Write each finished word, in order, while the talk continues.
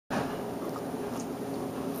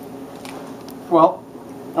Well,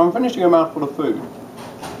 I'm finishing a mouthful of food,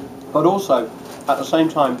 but also, at the same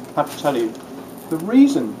time, have to tell you, the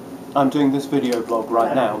reason I'm doing this video blog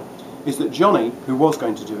right now is that Johnny, who was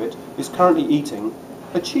going to do it, is currently eating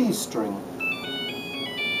a cheese string.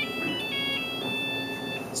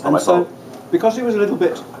 And so, because he was a little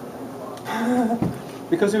bit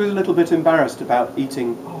embarrassed about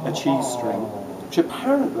eating a cheese string, which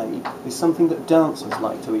apparently is something that dancers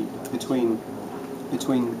like to eat between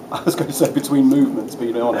I was going to say between movements, but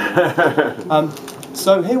you know what I mean.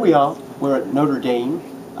 So here we are, we're at Notre Dame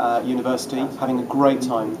University, having a great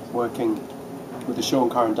time working with the Sean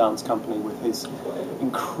Curran Dance Company with his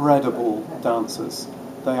incredible dancers.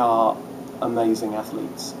 They are amazing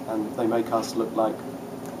athletes, and they make us look like,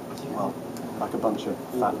 well, like a bunch of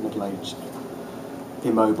fat, middle-aged,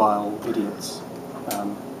 immobile idiots,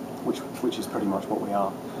 which is pretty much what we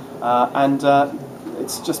are.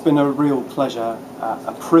 It's just been a real pleasure,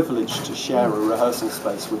 a privilege to share a rehearsal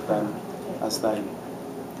space with them as they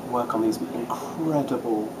work on these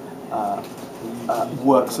incredible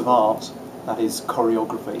works of art that is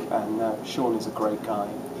choreography. And Sean is a great guy.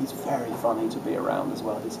 He's very funny to be around as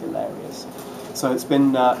well. He's hilarious. So it's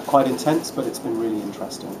been quite intense, but it's been really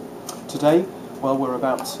interesting. Today, well, we're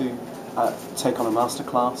about to take on a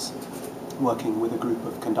masterclass working with a group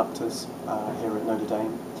of conductors here at Notre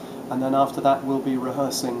Dame. And then after that, we'll be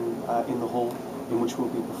rehearsing in the hall in which we'll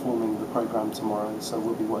be performing the program tomorrow. So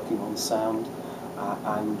we'll be working on sound,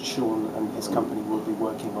 and Sean and his company will be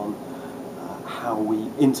working on how we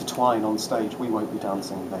intertwine on stage. We won't be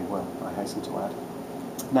dancing, they will, I hasten to add.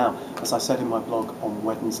 Now, as I said in my blog on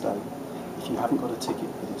Wednesday, if you haven't got a ticket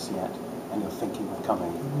for this yet, and you're thinking of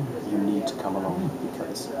coming, you need to come along,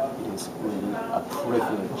 because it is really a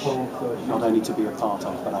privilege not only to be a part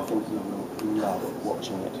of, but I think you will love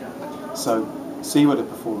watching it. So see you at a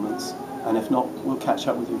performance, and if not, we'll catch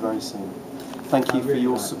up with you very soon. Thank you for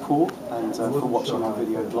your support and for watching our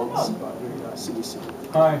video blogs. See you soon.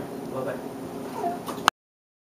 Hi.